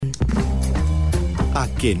A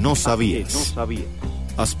que no sabías.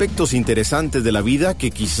 Aspectos interesantes de la vida que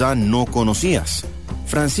quizá no conocías.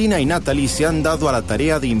 Francina y Natalie se han dado a la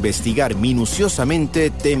tarea de investigar minuciosamente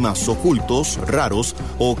temas ocultos, raros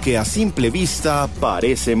o que a simple vista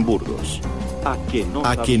parecen burdos. A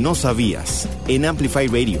que no sabías. En Amplify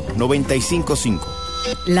Radio 95.5.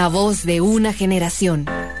 La voz de una generación.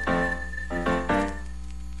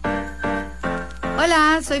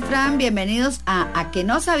 Hola, soy Fran, bienvenidos a que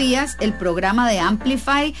no sabías, el programa de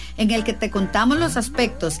Amplify en el que te contamos los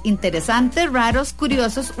aspectos interesantes, raros,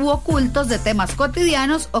 curiosos u ocultos de temas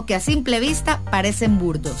cotidianos o que a simple vista parecen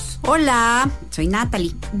burdos. Hola, soy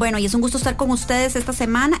Natalie. Bueno, y es un gusto estar con ustedes esta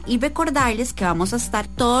semana y recordarles que vamos a estar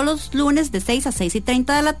todos los lunes de 6 a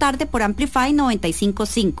 6:30 de la tarde por Amplify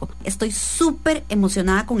 95.5. Estoy súper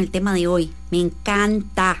emocionada con el tema de hoy, me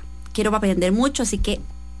encanta, quiero aprender mucho, así que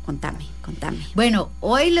Contame. Bueno,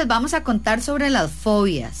 hoy les vamos a contar sobre las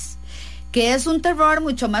fobias, que es un terror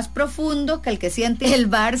mucho más profundo que el que siente el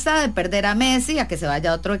Barça de perder a Messi a que se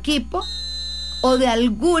vaya a otro equipo, o de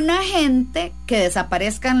alguna gente que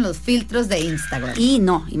desaparezcan los filtros de Instagram. Y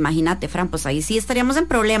no, imagínate, Fran, pues ahí sí estaríamos en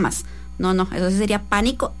problemas. No, eso sí sería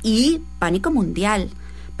pánico y pánico mundial.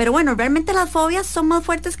 Pero bueno, realmente las fobias son más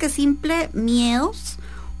fuertes que simple miedos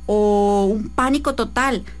o un pánico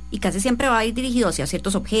total. Y casi siempre va a ir dirigido hacia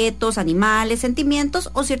ciertos objetos, animales, sentimientos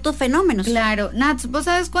o ciertos fenómenos. Claro, Nats, ¿vos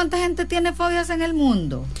sabes cuánta gente tiene fobias en el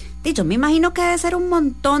mundo? Yo me imagino que debe ser un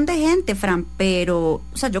montón de gente, Fran, pero,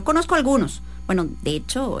 yo conozco algunos. Bueno, de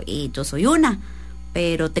hecho, yo soy una,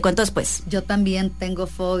 pero te cuento después. Yo también tengo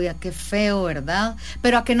fobia, qué feo, ¿verdad?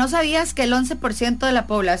 Pero ¿a que no sabías que el 11% de la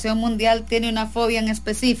población mundial tiene una fobia en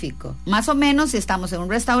específico? Más o menos, si estamos en un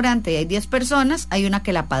restaurante y hay 10 personas, hay una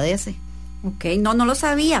que la padece. Ok, no lo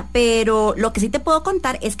sabía, pero lo que sí te puedo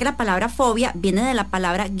contar es que la palabra fobia viene de la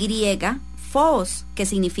palabra griega phobos, que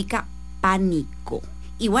significa pánico.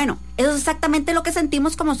 Y bueno, eso es exactamente lo que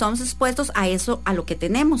sentimos como somos expuestos a eso, a lo que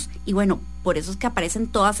tenemos. Y bueno, por eso es que aparecen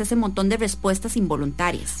todas ese montón de respuestas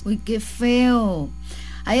involuntarias. Uy, qué feo.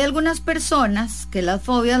 Hay algunas personas que las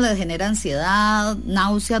fobias les generan ansiedad,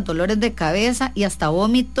 náuseas, dolores de cabeza y hasta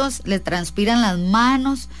vómitos, les transpiran las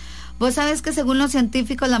manos. Vos sabés que según los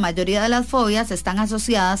científicos la mayoría de las fobias están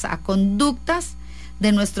asociadas a conductas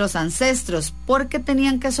de nuestros ancestros porque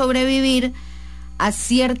tenían que sobrevivir a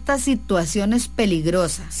ciertas situaciones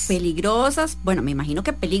peligrosas. ¿Peligrosas? Bueno, me imagino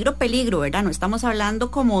que peligro, ¿verdad? No estamos hablando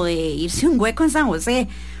como de irse a un hueco en San José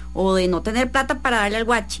o de no tener plata para darle al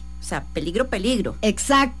guachi. O sea, peligro.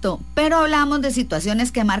 Exacto, pero hablamos de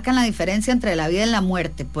situaciones que marcan la diferencia entre la vida y la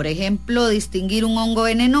muerte. Por ejemplo, distinguir un hongo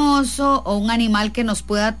venenoso o un animal que nos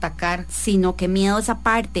pueda atacar. Sino que miedo esa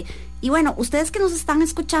parte. Y bueno, ustedes que nos están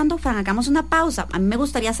escuchando, Fran, hagamos una pausa. A mí me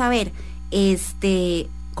gustaría saber,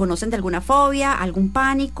 ¿conocen de alguna fobia, algún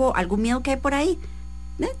pánico, algún miedo que hay por ahí?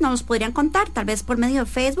 Nos podrían contar, tal vez por medio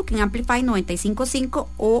de Facebook en Amplify 95.5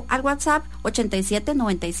 o al WhatsApp 87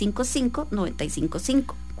 955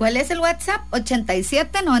 955. ¿Cuál es el WhatsApp?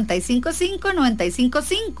 87 955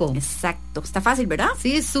 955. Exacto, está fácil, ¿verdad?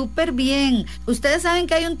 Sí, súper bien. Ustedes saben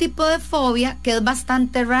que hay un tipo de fobia que es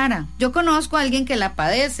bastante rara. Yo conozco a alguien que la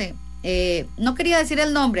padece. No quería decir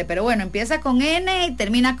el nombre, pero bueno, empieza con N y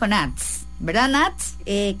termina con ATS. ¿Verdad, Nats?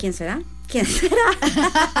 ¿Quién será?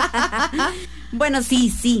 Bueno,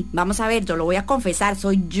 sí, vamos a ver, yo lo voy a confesar,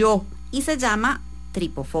 soy yo. Y se llama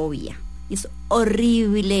tripofobia. Es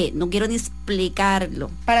horrible, no quiero ni explicarlo.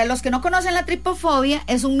 Para los que no conocen la tripofobia,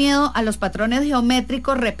 es un miedo a los patrones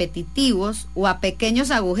geométricos repetitivos o a pequeños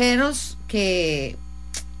agujeros que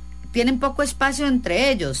tienen poco espacio entre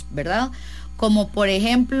ellos, ¿verdad? Como por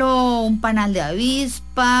ejemplo un panal de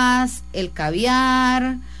avispas, el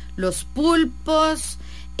caviar, los pulpos,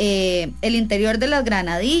 el interior de las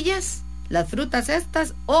granadillas, las frutas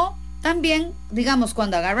estas, o también, digamos,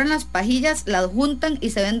 cuando agarran las pajillas, las juntan y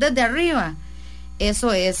se ven desde arriba.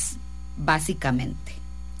 Eso es básicamente.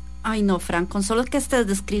 Ay no, Fran, con solo que estés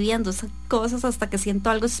describiendo esas cosas hasta que siento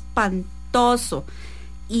algo espantoso.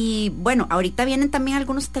 Y bueno, ahorita vienen también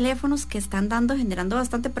algunos teléfonos que están generando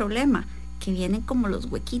bastante problema, que vienen como los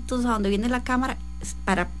huequitos a donde viene la cámara.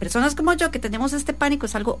 Para personas como yo que tenemos este pánico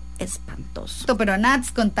es algo espantoso. Pero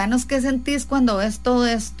Nats, contanos qué sentís cuando ves todo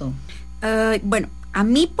esto. Bueno, a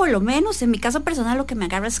mí por lo menos, en mi caso personal, lo que me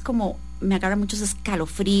agarra me agarra muchos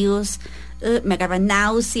escalofríos, me agarran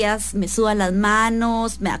náuseas, me sudan las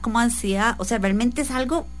manos, me da como ansiedad. O sea, realmente es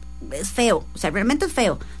feo, realmente es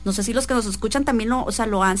feo. No sé si los que nos escuchan también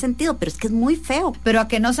lo han sentido, pero es que es muy feo. Pero ¿a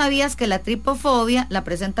que no sabías que la tripofobia la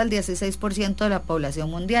presenta el 16% de la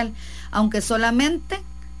población mundial? Aunque solamente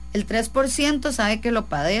el 3% sabe que lo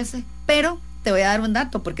padece. Pero te voy a dar un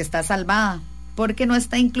dato porque está salvada. porque no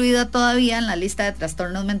está incluida todavía en la lista de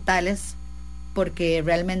trastornos mentales, porque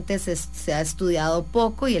realmente se ha estudiado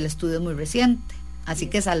poco y el estudio es muy reciente, así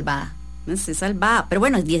que salvada. Sí, salvada, pero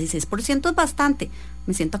bueno, el 16% es bastante.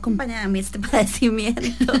 Me siento acompañada a mí este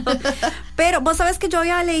padecimiento. Pero vos sabes que yo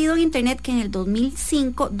había leído en internet que en el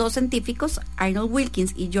 2005 dos científicos, Arnold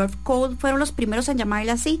Wilkins y George Cole, fueron los primeros en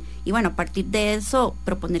llamarla así, y bueno, a partir de eso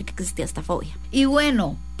proponer que existía esta fobia. Y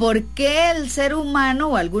bueno, ¿por qué el ser humano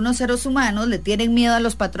o algunos seres humanos le tienen miedo a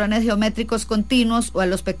los patrones geométricos continuos o a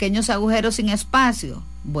los pequeños agujeros sin espacio?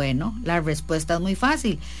 Bueno, la respuesta es muy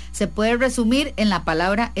fácil. Se puede resumir en la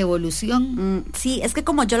palabra evolución. Sí, es que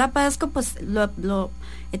como yo la padezco, pues lo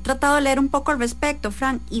he tratado de leer un poco al respecto,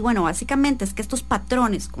 Fran. Y bueno, básicamente es que estos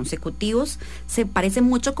patrones consecutivos se parecen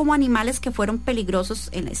mucho como animales que fueron peligrosos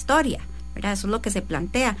en la historia, ¿verdad? Eso es lo que se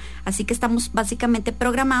plantea. Así que estamos básicamente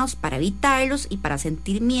programados para evitarlos y para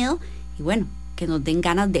sentir miedo. Y bueno, que nos den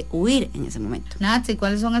ganas de huir en ese momento. Nachi,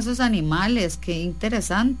 ¿cuáles son esos animales? Qué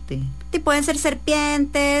interesante. Y pueden ser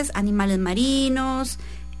serpientes, animales marinos,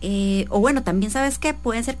 o bueno, también sabes qué,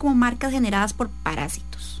 pueden ser como marcas generadas por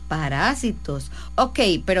parásitos. Parásitos. Ok,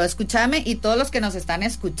 pero escúchame y todos los que nos están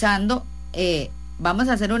escuchando, vamos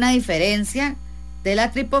a hacer una diferencia de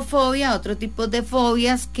la tripofobia a otro tipo de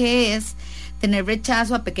fobias, que es tener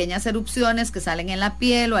rechazo a pequeñas erupciones que salen en la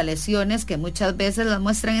piel o a lesiones que muchas veces las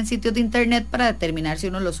muestran en sitios de internet para determinar si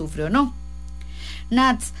uno lo sufre o no.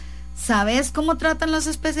 Nats, ¿sabes cómo tratan los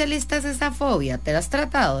especialistas esa fobia? ¿Te la has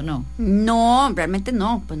tratado o no? No, realmente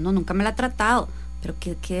no, pues no, nunca me la he tratado. ¿Pero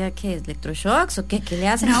qué electroshocks o qué le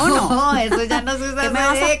hacen a uno? No, eso ya no se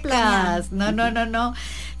usa hace décadas. No.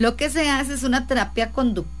 Lo que se hace es una terapia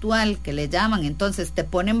conductual, que le llaman. Entonces te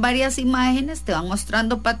ponen varias imágenes, te van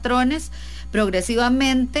mostrando patrones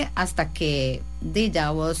progresivamente hasta que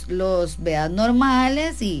ya vos los veas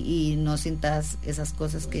normales y no sientas esas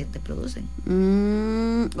cosas que te producen.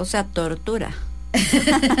 O sea, tortura.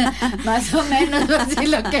 Más o menos, si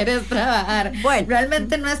lo quieres trabajar. Bueno,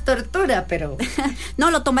 realmente no es tortura, pero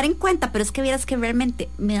no, lo tomaré en cuenta, pero es que vieras que realmente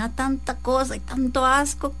me da tanta cosa y tanto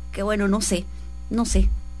asco que bueno, no sé,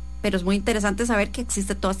 pero es muy interesante saber que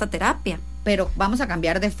existe toda esta terapia. Pero vamos a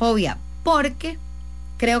cambiar de fobia, porque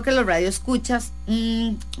creo que los radioescuchas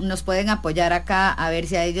nos pueden apoyar acá a ver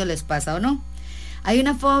si a ellos les pasa o no. Hay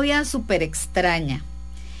una fobia súper extraña.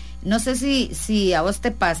 No sé si a vos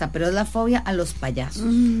te pasa, pero es la fobia a los payasos.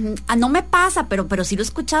 No me pasa, pero sí lo he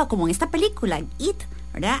escuchado, como en esta película, It,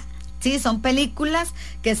 ¿verdad? Sí, son películas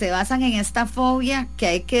que se basan en esta fobia, que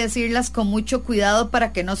hay que decirlas con mucho cuidado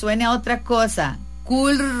para que no suene a otra cosa.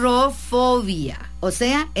 Culrofobia, o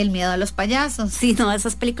sea, el miedo a los payasos. Sí, no,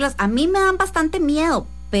 esas películas a mí me dan bastante miedo,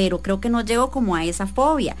 pero creo que no llego como a esa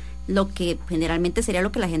fobia, lo que generalmente sería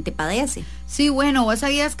lo que la gente padece. Sí, bueno, vos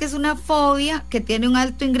sabías que es una fobia que tiene un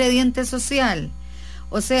alto ingrediente social.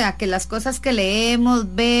 O sea, que las cosas que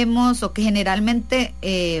leemos, vemos o que generalmente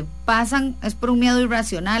pasan es por un miedo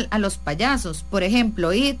irracional a los payasos. Por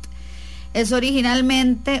ejemplo, It es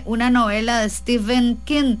originalmente una novela de Stephen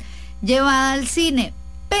King llevada al cine,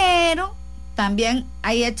 pero también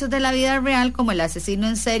hay hechos de la vida real, como el asesino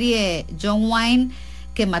en serie John Wayne,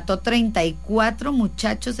 que mató 34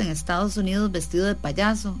 muchachos en Estados Unidos vestido de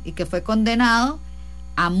payaso y que fue condenado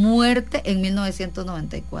a muerte en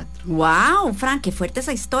 1994. ¡Wow, Fran, qué fuerte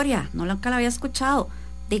esa historia! Nunca la había escuchado.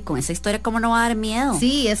 Y con esa historia, ¿cómo no va a dar miedo?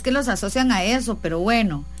 Sí, es que los asocian a eso, pero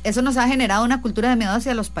bueno, eso nos ha generado una cultura de miedo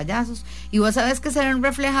hacia los payasos. Y vos sabés que se ven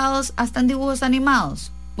reflejados hasta en dibujos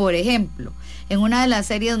animados. Por ejemplo, en una de las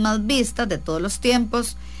series más vistas de todos los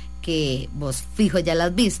tiempos, que vos fijo ya la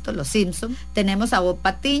has visto, Los Simpson, tenemos a Bob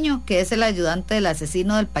Patiño, que es el ayudante del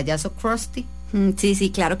asesino del payaso Krusty.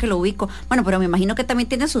 Sí, claro que lo ubico. Bueno, pero me imagino que también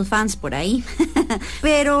tiene sus fans por ahí.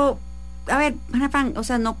 Pero, a ver, Fran, o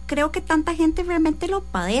sea, no creo que tanta gente realmente lo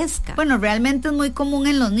padezca. Bueno, realmente es muy común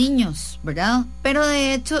en los niños, ¿verdad? Pero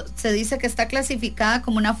de hecho se dice que está clasificada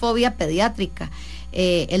como una fobia pediátrica.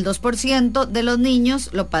 El 2% de los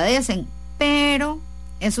niños lo padecen, pero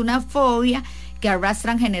es una fobia que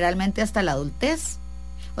arrastran generalmente hasta la adultez.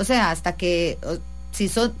 O sea, hasta que si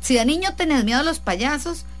de niño tenés miedo a los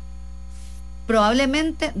payasos,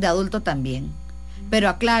 probablemente de adulto también. Pero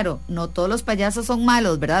aclaro, no todos los payasos son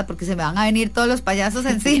malos, ¿verdad? Porque se me van a venir todos los payasos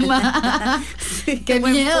encima. Sí, qué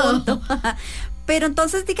miedo. Pero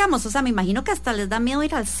entonces, digamos, o sea, me imagino que hasta les da miedo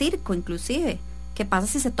ir al circo, inclusive. ¿Qué pasa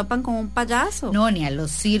si se topan con un payaso? No, ni a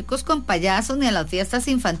los circos con payasos, ni a las fiestas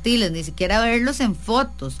infantiles, ni siquiera verlos en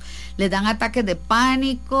fotos. Les dan ataques de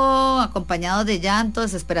pánico, acompañados de llanto,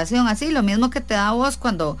 desesperación, así, lo mismo que te da a vos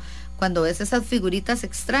cuando cuando ves esas figuritas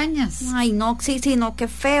extrañas. Ay, no, sí, no, qué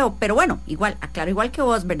feo. Pero bueno, igual, aclaro igual que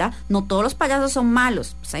vos, ¿verdad? No todos los payasos son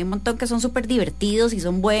malos. Pues hay un montón que son súper divertidos y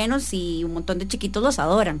son buenos y un montón de chiquitos los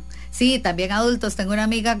adoran. Sí, también adultos. Tengo una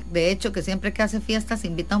amiga, de hecho, que siempre que hace fiestas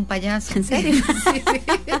invita a un payaso. ¿En serio? Sí.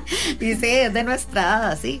 Y sí, es de nuestra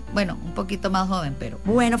edad, sí. Bueno, un poquito más joven, pero...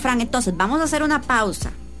 Bueno, Fran, entonces vamos a hacer una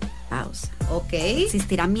pausa. Ok.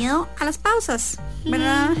 ¿Existirá miedo a las pausas?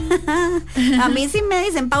 ¿Verdad? A mí si me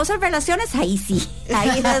dicen pausas relaciones, ahí sí.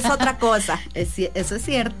 Ahí es otra cosa. Eso es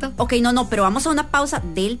cierto. Ok, no, pero vamos a una pausa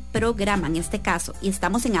del programa en este caso. Y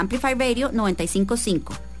estamos en Amplify Radio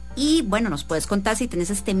 95.5. Y bueno, nos puedes contar si tenés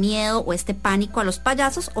este miedo o este pánico a los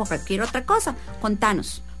payasos o cualquier otra cosa.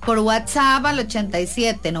 Contanos. Por WhatsApp al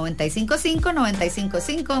 87 955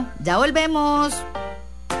 955. Ya volvemos.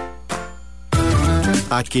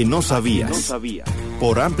 A que no sabías.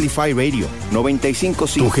 Por Amplify Radio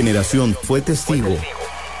 95.5. Tu generación fue testigo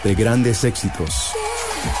de grandes éxitos.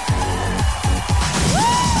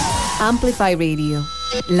 Amplify Radio,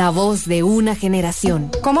 la voz de una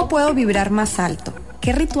generación. ¿Cómo puedo vibrar más alto?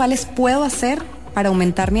 ¿Qué rituales puedo hacer para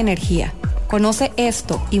aumentar mi energía? Conoce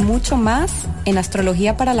esto y mucho más en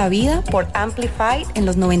Astrología para la Vida por Amplify en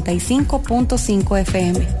los 95.5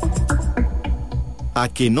 FM. A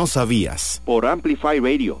que no sabías. Por Amplify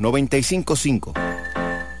Radio 95.5.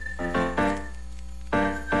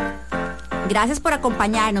 Gracias por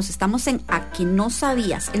acompañarnos. Estamos en A que no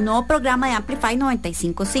sabías, el nuevo programa de Amplify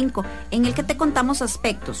 95.5, en el que te contamos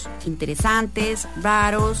aspectos interesantes,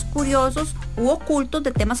 raros, curiosos u ocultos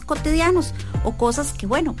de temas cotidianos o cosas que,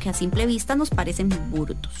 bueno, que a simple vista nos parecen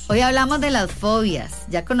brutos. Hoy hablamos de las fobias.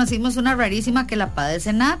 Ya conocimos una rarísima que la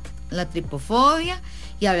padece Nat, la tripofobia,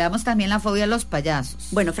 y hablamos también la fobia a los payasos.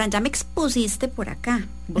 Bueno, Fran, ya me expusiste por acá.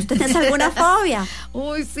 ¿Vos tenés alguna fobia?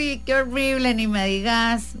 Uy, sí, qué horrible, ni me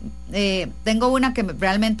digas. Tengo una que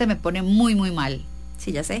realmente me pone muy, muy mal.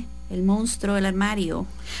 Sí, ya sé, el monstruo del armario.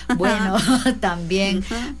 Bueno, también,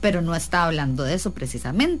 pero no está hablando de eso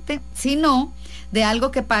precisamente, sino de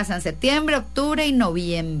algo que pasa en septiembre, octubre y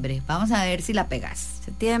noviembre. Vamos a ver si la pegas.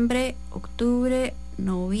 Septiembre, octubre,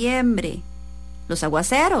 noviembre. Los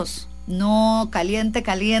aguaceros. No, caliente.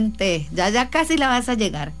 Ya casi la vas a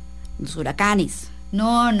llegar. Los huracanes.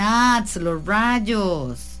 No, Nats, los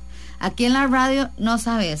rayos. Aquí en la radio, no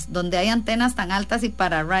sabes, donde hay antenas tan altas y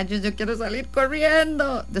para rayos, yo quiero salir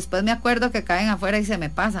corriendo. Después me acuerdo que caen afuera y se me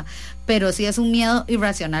pasa. Pero sí es un miedo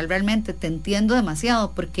irracional realmente. Te entiendo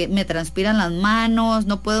demasiado porque me transpiran las manos,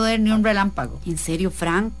 no puedo ver ni un relámpago. ¿En serio,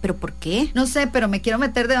 Fran? ¿Pero por qué? No sé, pero me quiero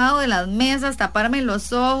meter debajo de las mesas, taparme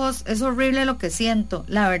los ojos. Es horrible lo que siento.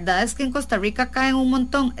 La verdad es que en Costa Rica caen un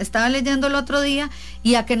montón. Estaba leyendo el otro día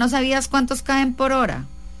y a que no sabías cuántos caen por hora.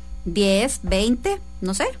 10, 20,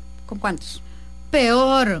 no sé. ¿Con cuántos?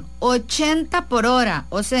 Peor, 80 por hora,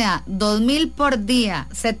 o sea, 2,000 por día,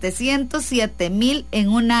 707,000 en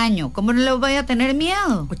un año. ¿Cómo no les voy a tener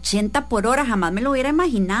miedo? 80 por hora, jamás me lo hubiera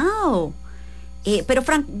imaginado. Pero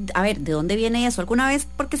Frank, a ver, ¿de dónde viene eso? ¿Alguna vez?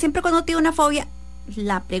 Porque siempre cuando tiene una fobia,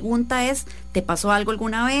 la pregunta es, ¿te pasó algo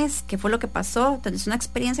alguna vez? ¿Qué fue lo que pasó? ¿Tenés una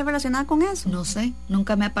experiencia relacionada con eso? No sé,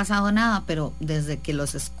 nunca me ha pasado nada, pero desde que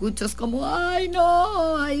los escucho es como, ¡ay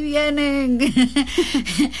no! ¡Ahí vienen!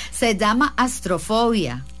 Se llama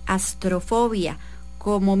astrofobia. Astrofobia,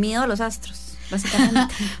 como miedo a los astros,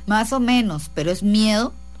 básicamente. Más o menos, pero es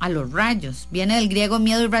miedo a los rayos. Viene del griego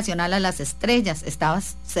miedo irracional a las estrellas.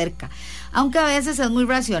 Estabas cerca. Aunque a veces es muy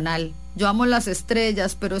racional. Yo amo las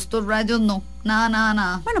estrellas, pero estos rayos no.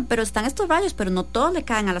 Nada. Bueno, pero están estos rayos, pero no todos le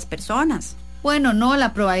caen a las personas. Bueno, no,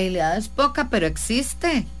 la probabilidad es poca, pero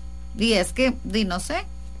existe. Y es que, no sé.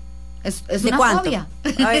 Es ¿De una cuánto? fobia.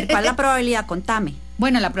 A ver, ¿cuál es la probabilidad? Contame.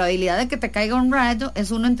 Bueno, la probabilidad de que te caiga un rayo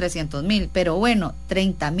es 1 en 300,000, pero bueno,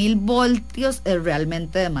 30,000 voltios es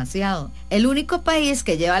realmente demasiado. El único país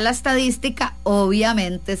que lleva la estadística,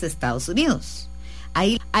 obviamente, es Estados Unidos.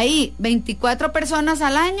 Ahí 24 personas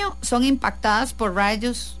al año son impactadas por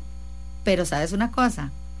rayos, pero ¿sabes una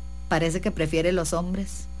cosa? Parece que prefiere los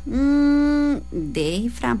hombres.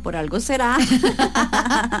 Fran, por algo será.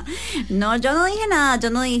 No, yo no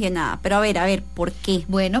dije nada, pero a ver, ¿por qué?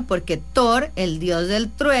 Bueno, porque Thor, el dios del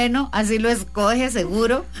trueno, así lo escoge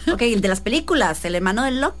seguro. Ok, el de las películas, el hermano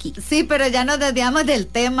de Loki. Sí, pero ya nos desviamos del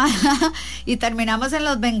tema y terminamos en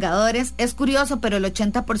Los Vengadores. Es curioso, pero el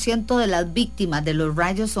 80% de las víctimas de los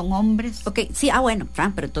rayos son hombres. Ok, sí, bueno,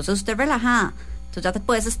 Fran, pero entonces usted relajada, entonces ya te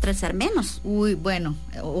puedes estresar menos. Uy, bueno,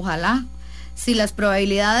 ojalá. Si las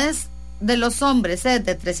probabilidades de los hombres es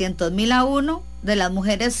de 300,000 a 1, de las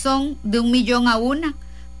mujeres son de 1,000,000 a 1,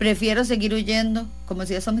 prefiero seguir huyendo, como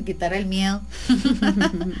si eso me quitara el miedo.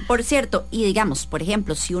 Por cierto, y digamos, por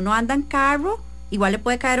ejemplo, si uno anda en carro, igual le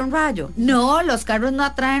puede caer un rayo. No, los carros no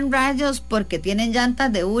atraen rayos porque tienen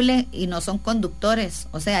llantas de hule y no son conductores.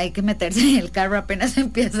 O sea, hay que meterse en el carro apenas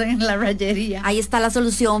empiezan en la rayería. Ahí está la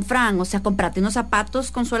solución, Fran. O sea, comprate unos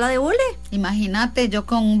zapatos con suela de hule. Imagínate, yo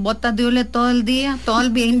con botas de hule todo el día, todo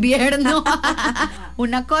el invierno.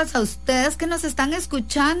 Una cosa, ustedes que nos están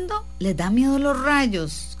escuchando, ¿les da miedo los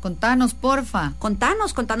rayos? Contanos, porfa.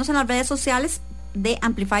 Contanos en las redes sociales de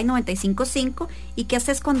Amplify 95.5. ¿Y qué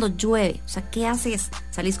haces cuando llueve? O sea, ¿qué haces?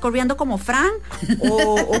 ¿Salís corriendo como Fran?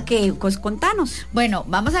 ¿O qué? Pues contanos. Bueno,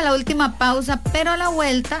 vamos a la última pausa, pero a la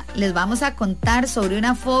vuelta les vamos a contar sobre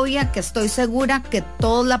una fobia que estoy segura que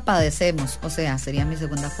todos la padecemos. O sea, sería mi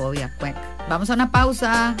segunda fobia. Cuec. Vamos a una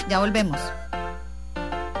pausa, ya volvemos.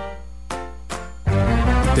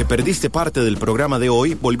 ¿Te perdiste parte del programa de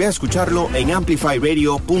hoy? Volvé a escucharlo en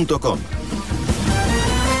amplifyradio.com.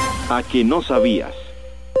 A que no sabías.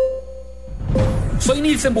 Soy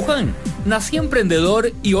Nilsen Buján, nací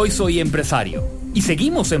emprendedor y hoy soy empresario. Y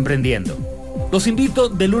seguimos emprendiendo. Los invito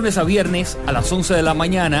de lunes a viernes a las 11 de la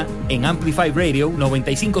mañana en Amplify Radio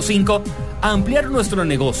 95.5 a ampliar nuestro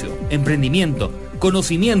negocio, emprendimiento,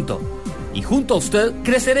 conocimiento. Y junto a usted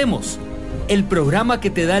creceremos. El programa que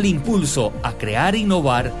te da el impulso a crear,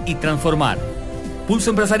 innovar y transformar. Pulso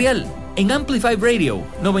Empresarial en Amplify Radio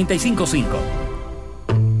 95.5.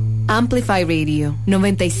 Amplify Radio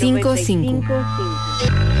 95.5.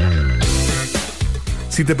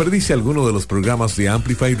 Si te perdiste alguno de los programas de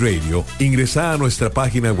Amplify Radio, ingresa a nuestra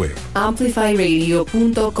página web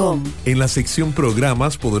amplifyradio.com. En la sección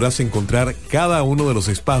Programas podrás encontrar cada uno de los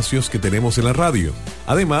espacios que tenemos en la radio.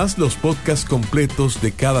 Además, los podcasts completos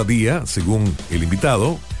de cada día, según el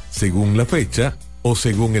invitado, según la fecha o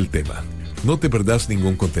según el tema. No te perdás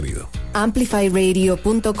ningún contenido.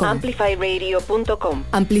 amplifyradio.com. amplifyradio.com.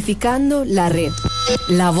 Amplificando la red.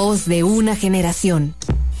 La voz de una generación.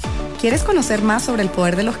 ¿Quieres conocer más sobre el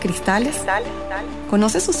poder de los cristales?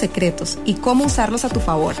 Conoce sus secretos y cómo usarlos a tu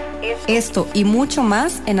favor. Esto y mucho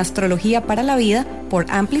más en Astrología para la Vida por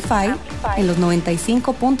Amplify en los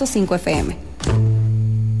 95.5 FM.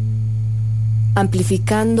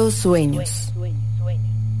 Amplificando sueños.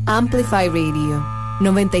 Amplify Radio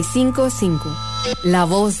 95.5. La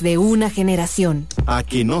voz de una generación. A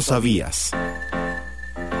que no sabías.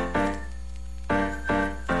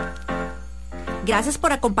 Gracias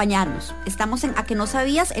por acompañarnos. Estamos en A que no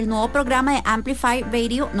sabías, el nuevo programa de Amplify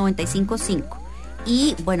Radio 95.5.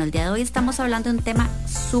 Y bueno, el día de hoy estamos hablando de un tema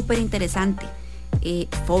súper interesante,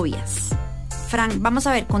 fobias. Fran, vamos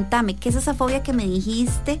a ver, contame, ¿qué es esa fobia que me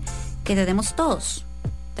dijiste que tenemos todos?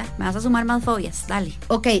 Ya, me vas a sumar más fobias, dale.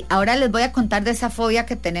 Ok, ahora les voy a contar de esa fobia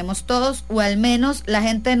que tenemos todos, o al menos la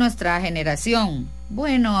gente de nuestra generación.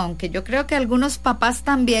 Bueno, aunque yo creo que algunos papás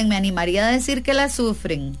también, me animaría a decir que la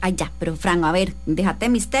sufren. Ay, ya, pero Fran, a ver, déjate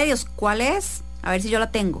misterios, ¿cuál es? A ver si yo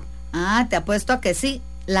la tengo. Ah, te apuesto a que sí,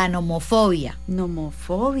 la nomofobia.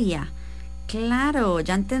 Nomofobia. Claro,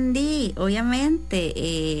 ya entendí,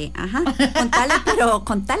 obviamente. Ajá,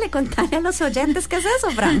 contale a los oyentes qué es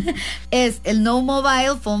eso, Fran. Es el no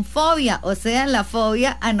mobile phone phobia, o sea, la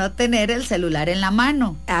fobia a no tener el celular en la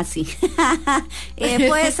mano. Ah, sí.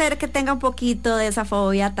 Puede ser que tenga un poquito de esa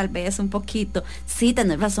fobia, tal vez un poquito. Sí,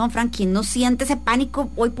 tenés razón, Fran, ¿quién no siente ese pánico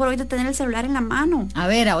hoy por hoy de tener el celular en la mano? A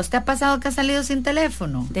ver, ¿a vos te ha pasado que has salido sin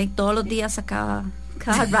teléfono? De todos los días cada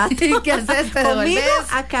rato. ¿Qué haces? ¿Te Conmigo devolves?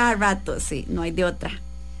 a cada rato, sí, no hay de otra.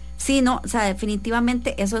 Sí, no, o sea,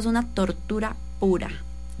 definitivamente eso es una tortura pura.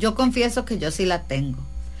 Yo confieso que yo sí la tengo.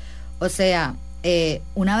 O sea,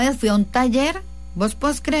 una vez fui a un taller, vos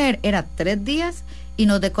podés creer, era 3 días y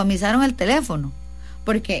nos decomisaron el teléfono.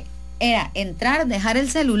 Porque era entrar, dejar el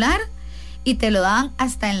celular y te lo daban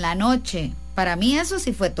hasta en la noche. Para mí eso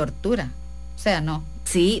sí fue tortura. O sea, no.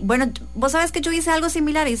 Sí, bueno, vos sabes que yo hice algo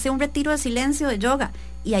similar, hice un retiro de silencio de yoga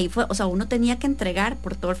y ahí fue, o sea, uno tenía que entregar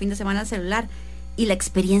por todo el fin de semana el celular y la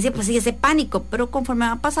experiencia, pues sí, ese pánico, pero conforme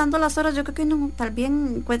van pasando las horas, yo creo que uno tal vez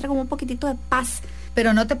encuentra como un poquitito de paz.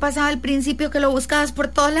 Pero no te pasaba al principio que lo buscabas por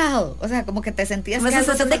todo lado, o sea, como que te sentías la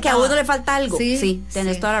sensación de que a uno le falta algo. Sí,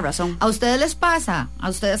 tenés toda la razón. ¿A ustedes les pasa? ¿A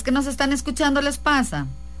ustedes que nos están escuchando les pasa?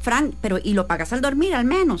 Fran, pero ¿y lo pagas al dormir al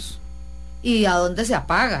menos? ¿Y a dónde se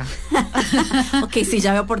apaga? Ok, sí,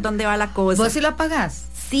 ya veo por dónde va la cosa. ¿Vos sí lo apagás?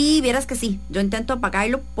 Sí, vieras que sí. Yo intento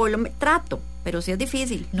apagarlo, trato, pero sí es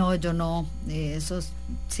difícil. No, yo no. Eso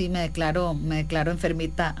sí me declaro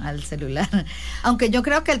enfermita al celular. Aunque yo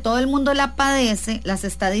creo que todo el mundo la padece, las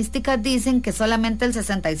estadísticas dicen que solamente el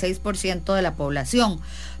 66% de la población.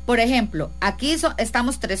 Por ejemplo, aquí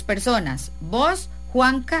estamos 3 personas, vos,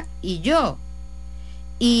 Juanca y yo.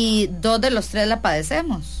 Y 2 de los 3 la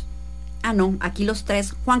padecemos. Ah, no, aquí los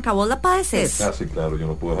tres. Juanca, ¿vos la padeces? Ah, sí, claro, yo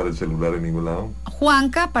no puedo dejar el celular en ningún lado.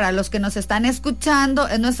 Juanca, para los que nos están escuchando,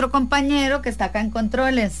 es nuestro compañero que está acá en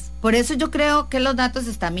controles. Por eso yo creo que los datos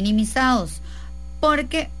están minimizados,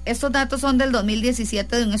 porque estos datos son del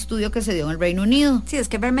 2017 de un estudio que se dio en el Reino Unido. Sí, es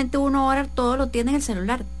que realmente uno ahora todo lo tiene en el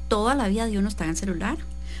celular. Toda la vida de uno está en el celular.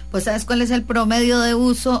 Pues ¿sabes cuál es el promedio de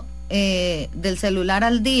uso del celular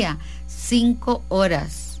al día? 5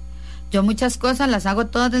 horas. Yo muchas cosas las hago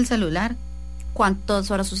todas del celular.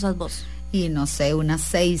 ¿Cuántas horas usas vos? Y no sé, unas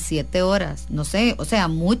 6, 7 horas. No sé, o sea,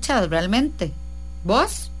 muchas realmente.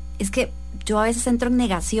 ¿Vos? Es que yo a veces entro en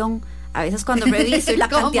negación. A veces cuando reviso y la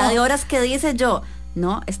 ¿Cómo? cantidad de horas que dice yo,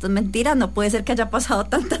 no, esto es mentira, no puede ser que haya pasado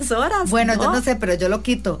tantas horas. Bueno, ¿no? yo no sé, pero yo lo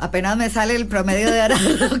quito. Apenas me sale el promedio de horas,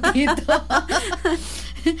 lo quito.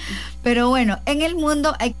 Pero bueno, en el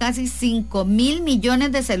mundo hay casi 5.000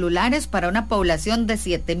 millones de celulares para una población de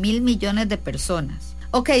 7.000 millones de personas.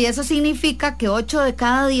 Ok, eso significa que 8 de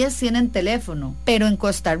cada 10 tienen teléfono, pero en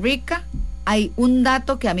Costa Rica hay un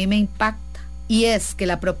dato que a mí me impacta, y es que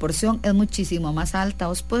la proporción es muchísimo más alta.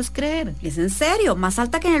 ¿Os puedes creer? ¿Es en serio? ¿Más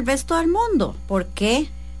alta que en el resto del mundo? ¿Por qué?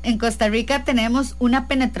 En Costa Rica tenemos una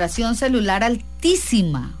penetración celular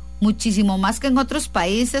altísima, muchísimo más que en otros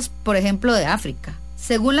países, por ejemplo, de África.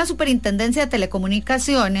 Según la Superintendencia de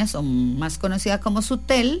Telecomunicaciones, o más conocida como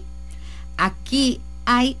SUTEL, aquí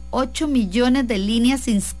hay 8 millones de líneas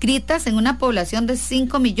inscritas en una población de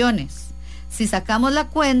 5 millones. Si sacamos la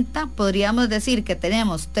cuenta, podríamos decir que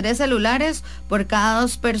tenemos 3 celulares por cada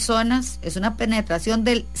 2 personas. Es una penetración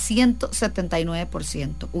del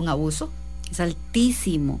 179%. ¿Un abuso? Es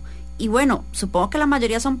altísimo. Y bueno, supongo que la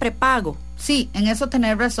mayoría son prepago. Sí, en eso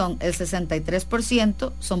tenés razón. El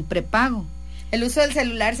 63% son prepago. El uso del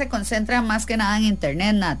celular se concentra más que nada en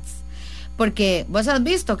internet, Nats, porque vos has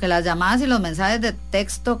visto que las llamadas y los mensajes de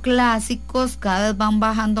texto clásicos cada vez van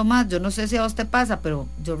bajando más. Yo no sé si a vos te pasa, pero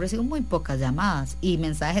yo recibo muy pocas llamadas y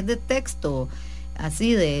mensajes de texto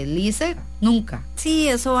así de Lice, nunca. Sí,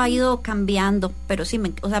 eso ha ido cambiando, pero sí,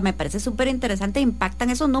 me parece súper interesante,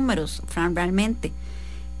 impactan esos números, Fran, realmente.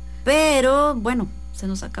 Pero bueno, se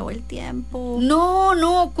nos acabó el tiempo.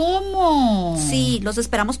 No, ¿cómo? Sí, los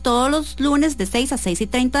esperamos todos los lunes de 6 a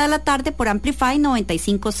 6:30 de la tarde por Amplify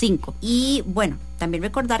 95.5. Y bueno, también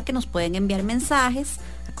recordar que nos pueden enviar mensajes,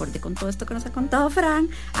 acorde con todo esto que nos ha contado Fran,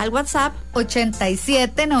 al WhatsApp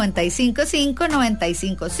 87 955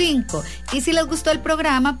 955. Y si les gustó el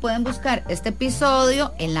programa, pueden buscar este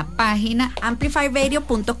episodio en la página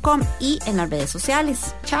amplifyradio.com y en las redes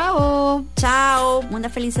sociales. Chao. Chao, una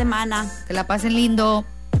feliz semana. Que la pasen lindo.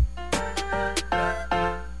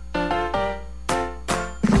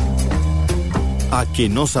 A que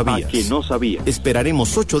no sabías.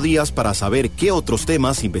 Esperaremos 8 días para saber qué otros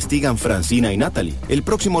temas investigan Francina y Natalie. El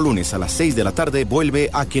próximo lunes a las 6 de la tarde vuelve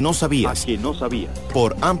A que no sabías.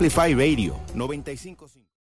 Por Amplify Radio 95.5.